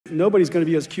Nobody's going to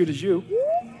be as cute as you.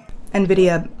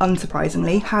 Nvidia,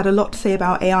 unsurprisingly, had a lot to say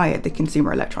about AI at the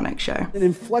Consumer Electronics Show. An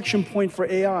inflection point for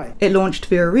AI. It launched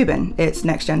Vera Rubin, its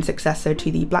next-gen successor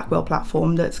to the Blackwell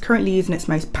platform that's currently using its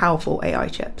most powerful AI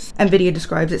chips. Nvidia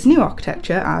describes its new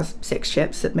architecture as 6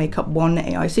 chips that make up one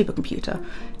AI supercomputer,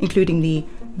 including the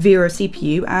Vera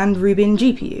CPU and Rubin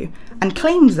GPU, and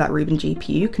claims that Rubin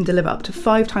GPU can deliver up to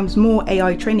 5 times more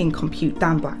AI training compute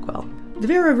than Blackwell. The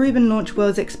Vera Rubin launch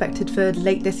was expected for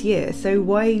late this year, so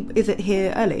why is it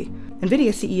here early? Nvidia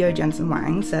CEO Jensen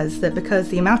Huang says that because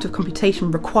the amount of computation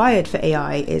required for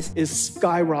AI is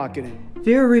skyrocketing.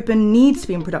 Vera Rubin needs to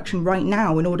be in production right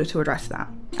now in order to address that.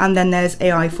 And then there's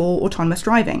AI for autonomous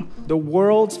driving. The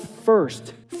world's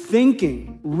first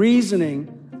thinking,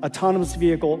 reasoning, autonomous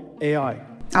vehicle AI.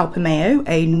 Alpamayo,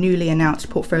 a newly announced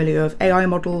portfolio of AI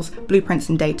models, blueprints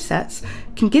and datasets,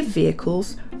 can give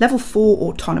vehicles level 4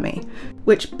 autonomy,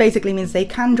 which basically means they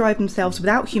can drive themselves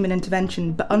without human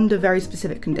intervention but under very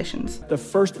specific conditions. The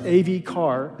first AV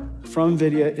car from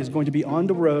Nvidia is going to be on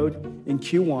the road in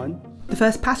Q1. The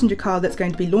first passenger car that's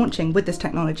going to be launching with this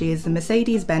technology is the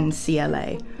Mercedes-Benz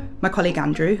CLA. My colleague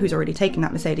Andrew, who's already taken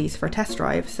that Mercedes for a test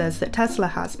drive, says that Tesla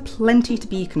has plenty to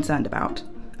be concerned about.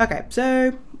 Okay,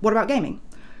 so what about gaming?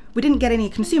 We didn't get any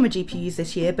consumer GPUs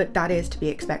this year, but that is to be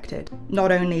expected.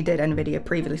 Not only did Nvidia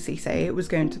previously say it was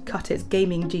going to cut its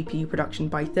gaming GPU production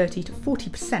by 30 to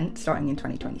 40% starting in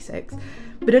 2026,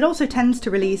 but it also tends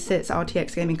to release its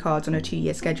RTX gaming cards on a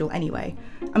 2-year schedule anyway,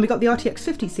 and we got the RTX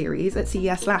 50 series at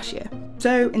CES last year.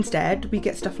 So instead, we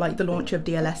get stuff like the launch of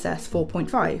DLSS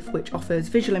 4.5, which offers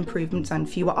visual improvements and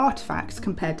fewer artifacts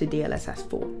compared to DLSS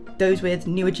 4. Those with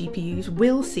newer GPUs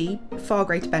will see far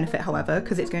greater benefit, however,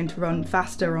 because it's going to run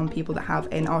faster on people that have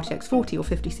an RTX 40 or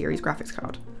 50 series graphics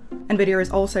card. Nvidia is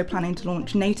also planning to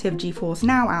launch native GeForce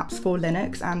Now apps for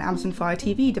Linux and Amazon Fire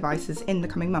TV devices in the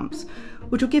coming months,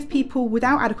 which will give people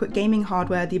without adequate gaming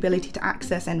hardware the ability to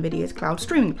access Nvidia's cloud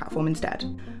streaming platform instead.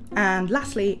 And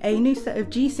lastly, a new set of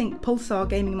G-Sync Pulsar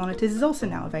gaming monitors is also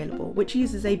now available, which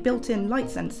uses a built-in light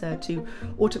sensor to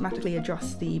automatically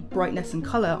adjust the brightness and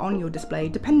colour on your display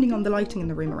depending on the lighting in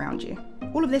the room around you.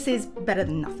 All of this is better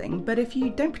than nothing, but if you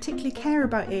don't particularly care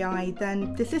about AI,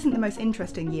 then this isn't the most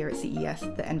interesting year at CES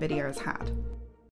that Nvidia has had.